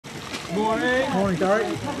Morning. Morning, Gary.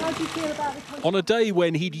 How do you feel about the... On a day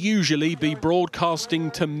when he'd usually be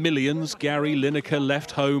broadcasting to millions, Gary Lineker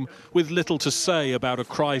left home with little to say about a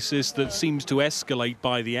crisis that seems to escalate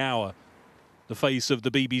by the hour. The face of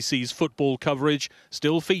the BBC's football coverage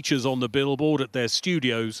still features on the billboard at their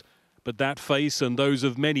studios, but that face and those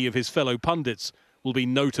of many of his fellow pundits will be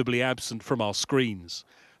notably absent from our screens.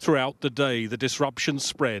 Throughout the day, the disruption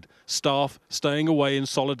spread, staff staying away in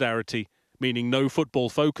solidarity, meaning no football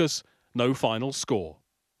focus, no final score.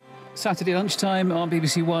 Saturday lunchtime on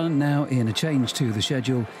BBC One, now in a change to the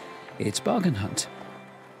schedule. It's Bargain Hunt.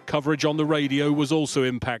 Coverage on the radio was also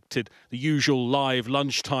impacted. The usual live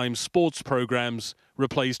lunchtime sports programmes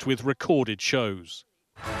replaced with recorded shows.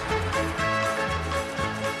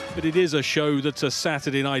 But it is a show that's a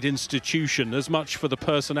Saturday night institution, as much for the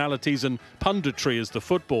personalities and punditry as the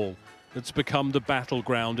football, that's become the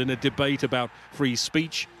battleground in a debate about free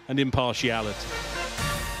speech and impartiality.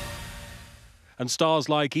 And stars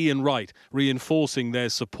like Ian Wright reinforcing their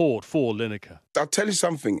support for Lineker. I'll tell you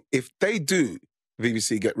something, if they do,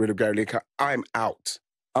 BBC, get rid of Gary Lineker, I'm out.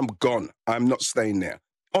 I'm gone. I'm not staying there.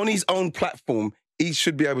 On his own platform, he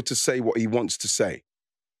should be able to say what he wants to say.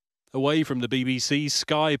 Away from the BBC,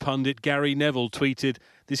 Sky pundit Gary Neville tweeted,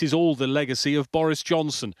 "This is all the legacy of Boris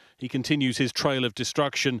Johnson. He continues his trail of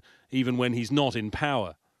destruction even when he's not in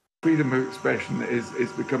power." Freedom of expression is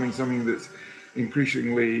becoming something that's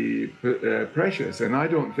increasingly precious, and I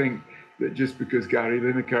don't think that just because Gary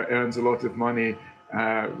Lineker earns a lot of money,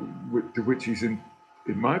 to which he's, in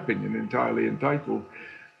my opinion, entirely entitled,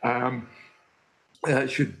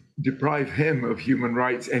 should deprive him of human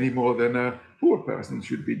rights any more than a poor person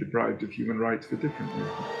should be deprived of human rights for different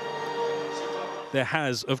reasons. There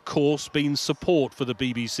has, of course, been support for the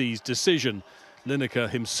BBC's decision. Lineker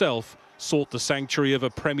himself sought the sanctuary of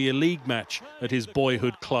a Premier League match at his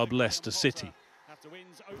boyhood club, Leicester City.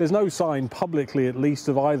 There's no sign, publicly at least,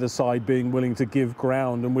 of either side being willing to give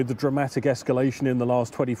ground, and with the dramatic escalation in the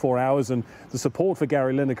last 24 hours and the support for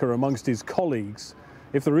Gary Lineker amongst his colleagues,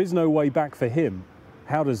 if there is no way back for him,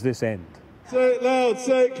 how does this end? Say it loud,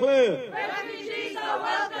 say it clear. Refugees are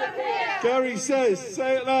welcome here. Gary says,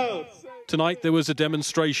 say it loud. Tonight there was a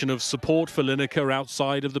demonstration of support for Lineker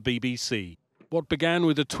outside of the BBC. What began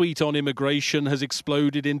with a tweet on immigration has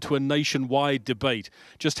exploded into a nationwide debate.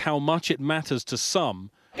 Just how much it matters to some.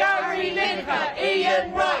 Gary Lineker,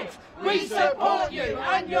 Ian Wright, we support you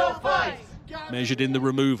and your fight. Measured in the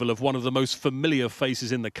removal of one of the most familiar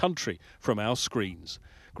faces in the country from our screens.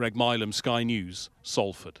 Greg Milam, Sky News,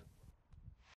 Salford.